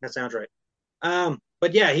 That sounds right.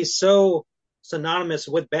 But yeah, he's so synonymous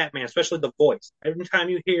with Batman, especially the voice. Every time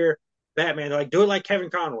you hear Batman, they're like, do it like Kevin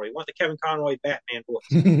Conroy. You want the Kevin Conroy Batman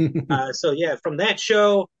voice. So yeah, from that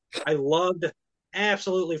show, I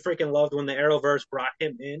absolutely freaking loved when the Arrowverse brought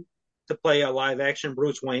him in to play a live action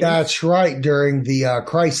Bruce Wayne. That's right, during the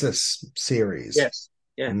Crisis series. Yes.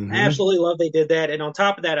 Yeah. Absolutely love they did that. And on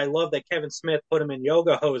top of that, I love that Kevin Smith put him in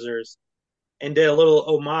yoga hosers and did a little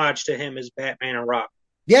homage to him as Batman and Robin.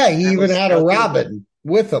 Yeah, he even had a Robin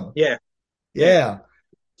with him. Yeah. Yeah.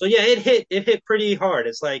 So yeah, it hit pretty hard.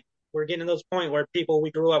 It's like we're getting to those point where people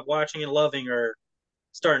we grew up watching and loving are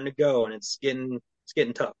starting to go, and it's getting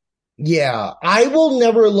tough. Yeah. I will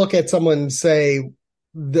never look at someone and say,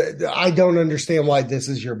 I don't understand why this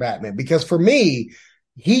is your Batman, because for me,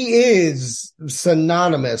 he is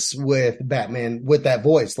synonymous with Batman with that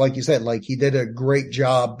voice. Like you said, like he did a great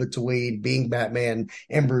job between being Batman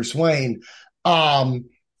and Bruce Wayne.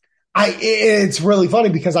 It's really funny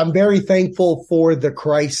because I'm very thankful for the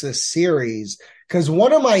Crisis series, because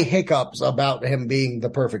one of my hiccups about him being the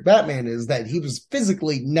perfect Batman is that he was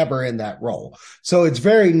physically never in that role. So it's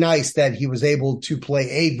very nice that he was able to play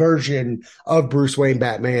a version of Bruce Wayne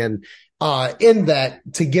Batman in that,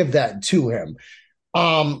 to give that to him.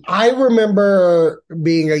 I remember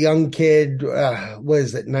being a young kid, what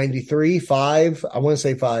is it, 93, 5? I want to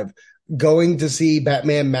say 5. Going to see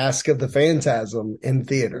Batman Mask of the Phantasm in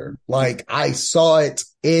theater. Like I saw it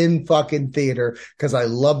in fucking theater because I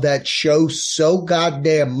love that show so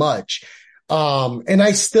goddamn much. And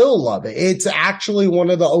I still love it. It's actually one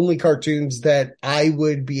of the only cartoons that I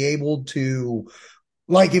would be able to,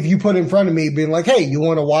 like, if you put in front of me being like, hey, you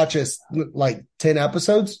want to watch us like 10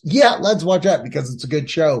 episodes? Yeah, let's watch that because it's a good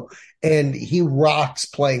show. And he rocks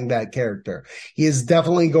playing that character. He is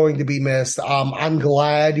definitely going to be missed. I'm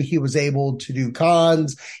glad he was able to do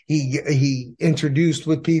cons. He introduced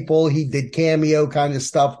with people. He did cameo kind of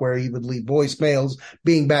stuff where he would leave voicemails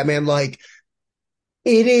being Batman. Like,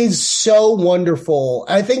 it is so wonderful.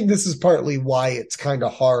 I think this is partly why it's kind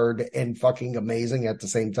of hard and fucking amazing at the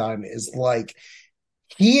same time, is like,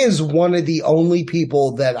 he is one of the only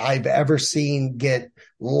people that I've ever seen get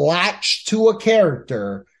latched to a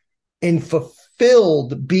character and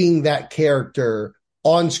fulfilled being that character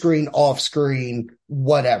on screen, off screen,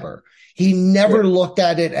 whatever. He never looked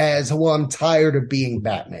at it as, well, I'm tired of being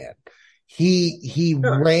Batman. He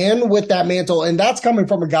ran with that mantle, and that's coming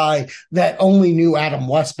from a guy that only knew Adam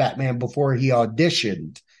West Batman before he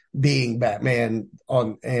auditioned being Batman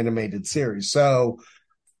on animated series. So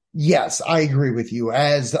yes, I agree with you.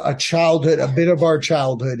 As a childhood, a bit of our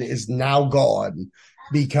childhood is now gone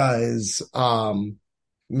because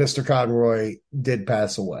Mr. Conroy did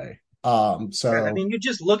pass away. So I mean, you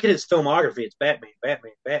just look at his filmography. It's Batman,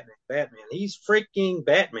 Batman, Batman, Batman. He's freaking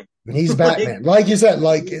Batman. He's Batman. Like you said,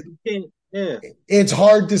 like it's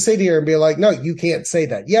hard to sit here and be like, no, you can't say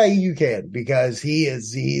that. Yeah, you can, because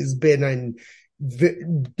he's been in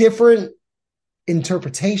different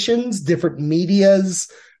interpretations, different medias,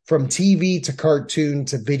 from TV to cartoon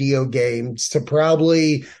to video games to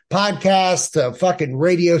probably podcast to fucking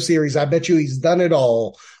radio series. I bet you he's done it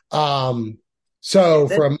all. So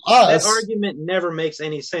from us, that argument never makes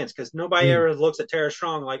any sense, because nobody ever looks at Tara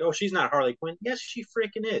Strong like, oh, she's not Harley Quinn. Yes, she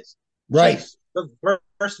freaking is. Right. She's the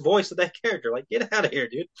first voice of that character. Like, get out of here,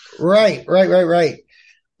 dude. Right.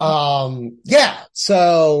 Yeah.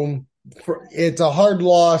 So it's a hard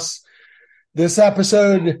loss. This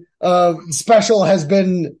episode special has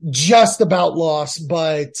been just about lost,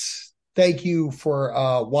 but thank you for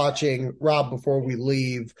watching. Rob, before we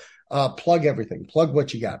leave, plug everything. Plug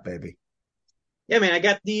what you got, baby. Yeah, man, I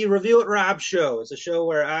got the Review It Rob show. It's a show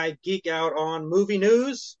where I geek out on movie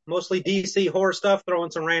news, mostly DC horror stuff,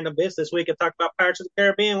 throwing some random bits. This week I talked about Pirates of the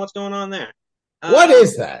Caribbean. What's going on there? What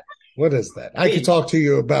is that? What is that? I could talk to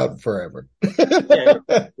you about forever.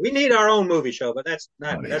 Yeah, we need our own movie show, but that's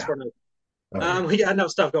not. That's for no. We got enough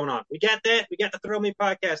stuff going on. We got that. We got the Thrill Me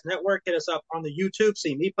Podcast Network. Hit us up on the YouTube.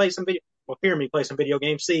 See me play some video. Well, hear me play some video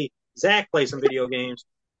games. See Zach play some video games.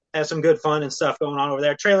 Have some good fun and stuff going on over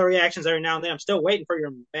there. Trailer reactions every now and then. I'm still waiting for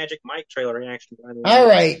your Magic Mike trailer reaction. All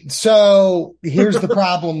right. So here's the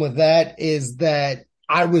problem with that, is that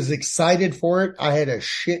I was excited for it. I had a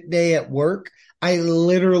shit day at work. I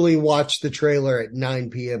literally watched the trailer at 9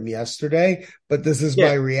 p.m. yesterday, but this is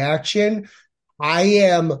my reaction. I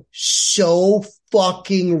am so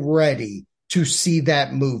fucking ready to see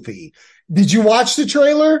that movie. Did you watch the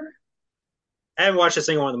trailer? I haven't watched a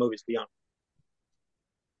single one of the movies, to be honest.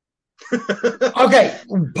 Okay,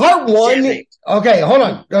 part one. Okay, hold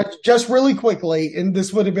on. Just really quickly, and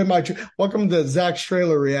this would have been my welcome to Zach's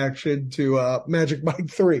trailer reaction to Magic Mike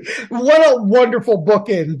 3. What a wonderful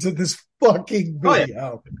bookend to this fucking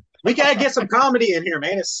video. We gotta get some comedy in here,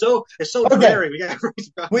 man. It's so okay. dreary.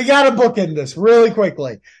 We gotta bookend this really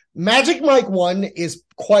quickly. Magic Mike 1 is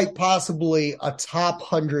quite possibly a top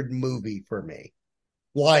 100 movie for me.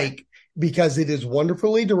 Like, because it is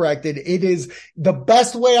wonderfully directed. It is the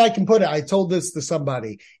best way I can put it. I told this to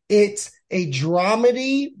somebody. It's a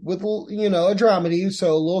dramedy with, a dramedy.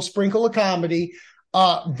 So a little sprinkle of comedy,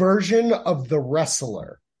 version of The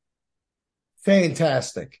Wrestler.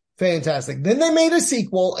 Fantastic. Then they made a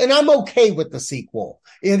sequel, and I'm okay with the sequel.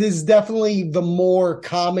 It is definitely the more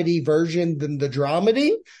comedy version than the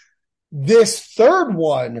dramedy. This third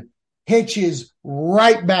one hitches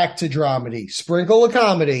right back to dramedy, sprinkle of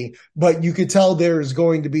comedy, but you could tell there's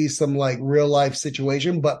going to be some like real life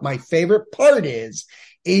situation. But my favorite part is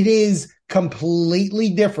it is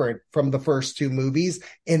completely different from the first two movies.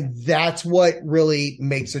 And that's what really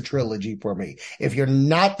makes a trilogy for me. If you're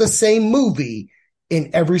not the same movie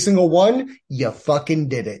in every single one, you fucking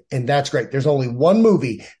did it. And that's great. There's only one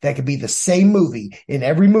movie that could be the same movie in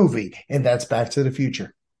every movie, and that's Back to the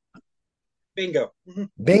Future. Bingo.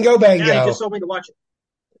 Bingo, bango. Yeah, you just told me to watch it.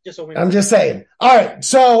 Just so we I'm just saying. All right.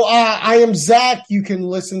 So I am Zach. You can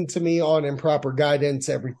listen to me on Improper Guidance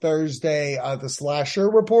every Thursday. The Slasher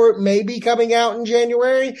Report may be coming out in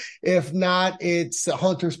January. If not, it's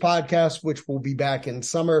Hunter's Podcast, which will be back in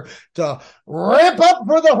summer to ramp up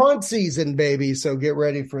for the hunt season, baby. So get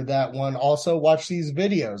ready for that one. Also, watch these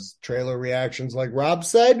videos, trailer reactions like Rob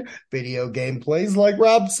said, video gameplays like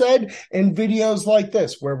Rob said, and videos like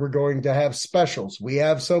this where we're going to have specials. We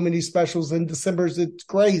have so many specials in December, it's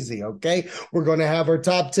crazy, okay? We're going to have our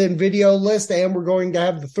top 10 video list, and we're going to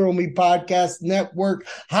have the Thrill Me Podcast Network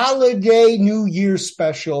Holiday New Year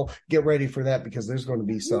special. Get ready for that because there's going to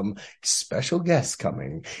be some special guests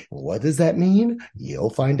coming. What does that mean? You'll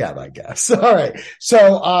find out, I guess. All right.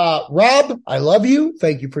 So, Rob, I love you.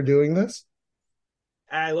 Thank you for doing this.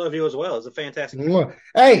 I love you as well. It's a fantastic.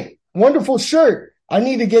 Hey, wonderful shirt. I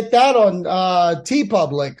need to get that on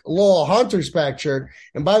TeePublic, a little Hunter's Pack shirt.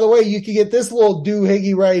 And by the way, you can get this little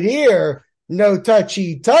doohickey right here. No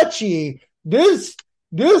touchy. This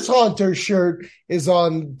Hunter shirt is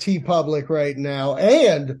on TeePublic right now.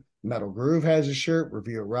 And Metal Groove has a shirt.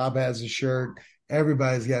 Review Rob has a shirt.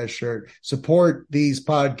 Everybody's got a shirt. Support these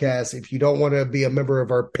podcasts. If you don't want to be a member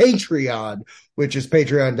of our Patreon, which is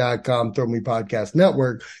patreon.com, Thrill Me Podcast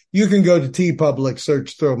Network, you can go to TeePublic,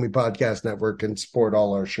 search Thrill Me Podcast Network, and support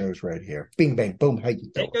all our shows right here. Bing, bang, boom. How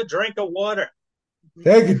you doing? Take a drink of water.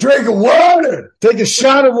 Take a drink of water. Take a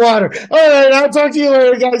shot of water. All right, I'll talk to you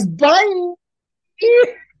later, guys. Bye.